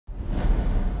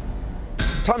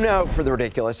Time now for the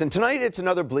ridiculous. And tonight, it's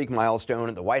another bleak milestone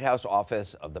at the White House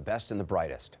office of the best and the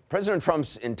brightest. President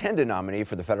Trump's intended nominee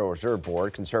for the Federal Reserve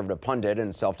Board, conservative pundit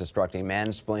and self-destructing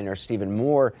mansplainer Stephen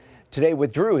Moore, today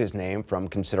withdrew his name from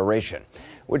consideration,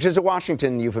 which is a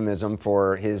Washington euphemism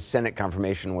for his Senate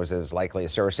confirmation was as likely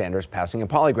as Sarah Sanders passing a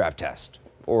polygraph test,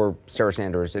 or Sarah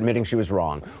Sanders admitting she was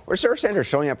wrong, or Sarah Sanders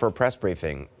showing up for a press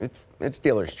briefing. It's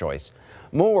dealer's choice.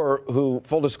 Moore, who,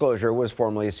 full disclosure, was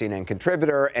formerly a CNN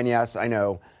contributor, and yes, I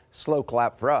know, slow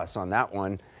clap for us on that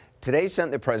one, today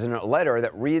sent the president a letter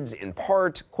that reads in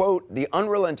part, quote, "The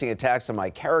unrelenting attacks on my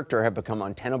character have become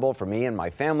untenable for me and my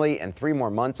family, and 3 more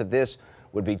months of this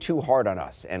would be too hard on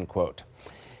us," end quote.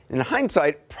 In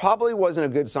hindsight, probably wasn't a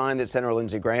good sign that Senator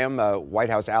Lindsey Graham, a White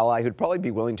House ally who'd probably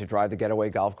be willing to drive the getaway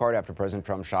golf cart after President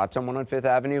Trump shot someone on Fifth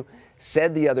Avenue,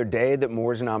 said the other day that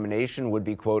Moore's nomination would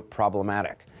be, quote,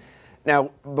 problematic.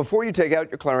 Now, before you take out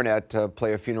your clarinet to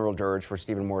play a funeral dirge for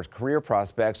Stephen Moore's career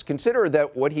prospects, consider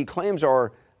that what he claims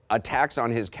are attacks on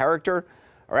his character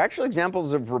are actually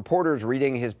examples of reporters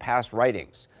reading his past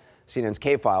writings. CNN's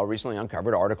K-File recently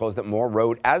uncovered articles that Moore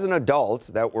wrote as an adult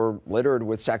that were littered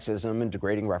with sexism and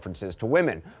degrading references to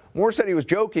women. Moore said he was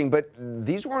joking, but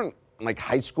these weren't like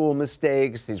high school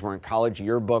mistakes. These weren't college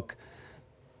yearbook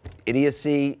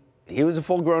idiocy. He was a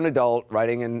full-grown adult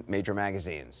writing in major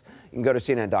magazines. You can go to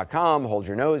CNN.com, hold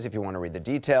your nose if you want to read the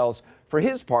details. For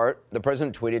his part, the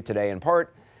president tweeted today in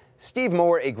part, "Steve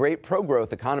Moore, a great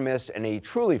pro-growth economist and a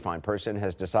truly fine person,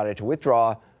 has decided to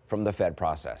withdraw from the Fed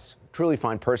process." Truly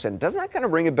fine person. Doesn't that kind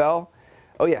of ring a bell?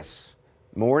 Oh, yes.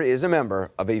 Moore is a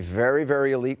member of a very,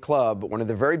 very elite club, one of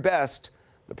the very best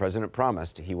the president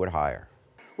promised he would hire.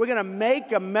 We're going to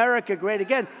make America great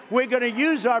again. We're going to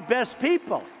use our best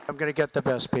people. I'm going to get the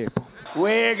best people.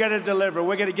 We're going to deliver.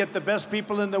 We're going to get the best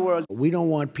people in the world. We don't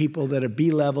want people that are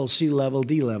B-level, C-level,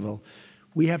 D-level.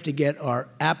 We have to get our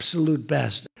absolute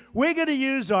best. We're going to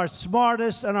use our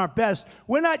smartest and our best.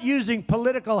 We're not using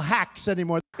political hacks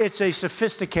anymore. It's a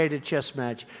sophisticated chess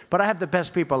match, but I have the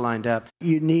best people lined up.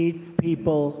 You need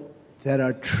people that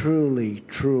are truly,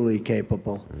 truly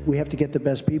capable. We have to get the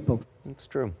best people. It's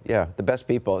true. Yeah, the best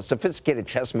people. A sophisticated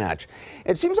chess match.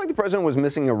 It seems like the president was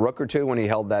missing a rook or two when he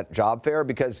held that job fair,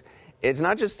 because it's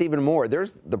not just Stephen Moore.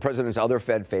 There's the president's other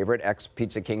Fed favorite,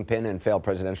 ex-pizza kingpin and failed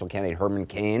presidential candidate Herman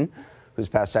Cain, whose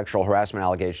past sexual harassment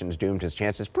allegations doomed his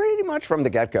chances pretty much from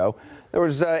the get-go. There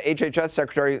was HHS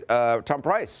Secretary Tom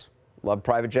Price. Loved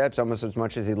private jets almost as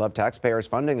much as he loved taxpayers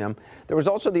funding them. There was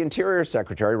also the Interior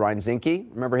Secretary, Ryan Zinke.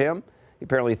 Remember him? He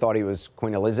apparently thought he was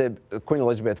Queen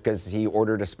Elizabeth because he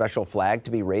ordered a special flag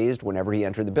to be raised whenever he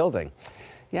entered the building.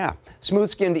 Yeah.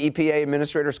 Smooth-skinned EPA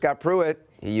Administrator Scott Pruitt.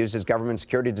 He used his government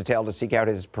security detail to seek out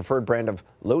his preferred brand of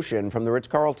lotion from the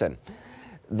Ritz-Carlton.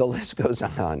 The list goes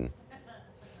on.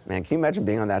 Man, can you imagine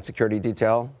being on that security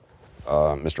detail?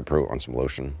 Mr. Pruitt wants some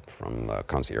lotion from the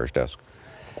concierge desk.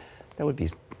 That would be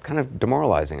kind of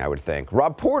demoralizing, I would think.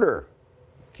 Rob Porter,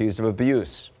 accused of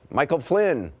abuse. Michael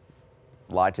Flynn,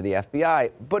 lied to the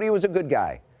FBI, but he was a good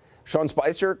guy. Sean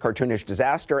Spicer, cartoonish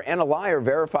disaster, and a liar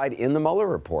verified in the Mueller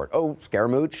report. Oh,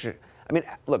 Scaramouche. I mean,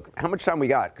 look, how much time we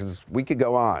got? Because we could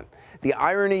go on. The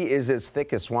irony is as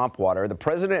thick as swamp water. The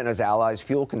president and his allies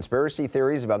fuel conspiracy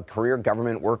theories about career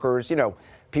government workers. You know,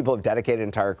 people have dedicated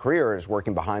entire careers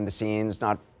working behind the scenes,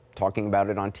 not talking about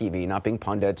it on TV, not being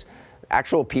pundits.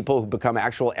 Actual people who become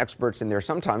actual experts in their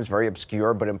sometimes very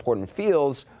obscure but important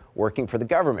fields working for the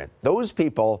government. Those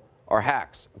people are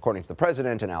hacks, according to the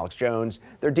president and Alex Jones.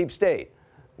 They're deep state,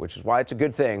 which is why it's a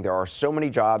good thing there are so many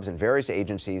jobs in various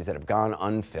agencies that have gone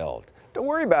unfilled. Don't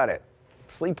worry about it.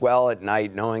 Sleep well at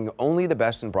night knowing only the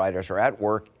best and brightest are at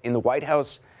work in the White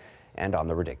House and on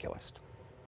the ridiculous.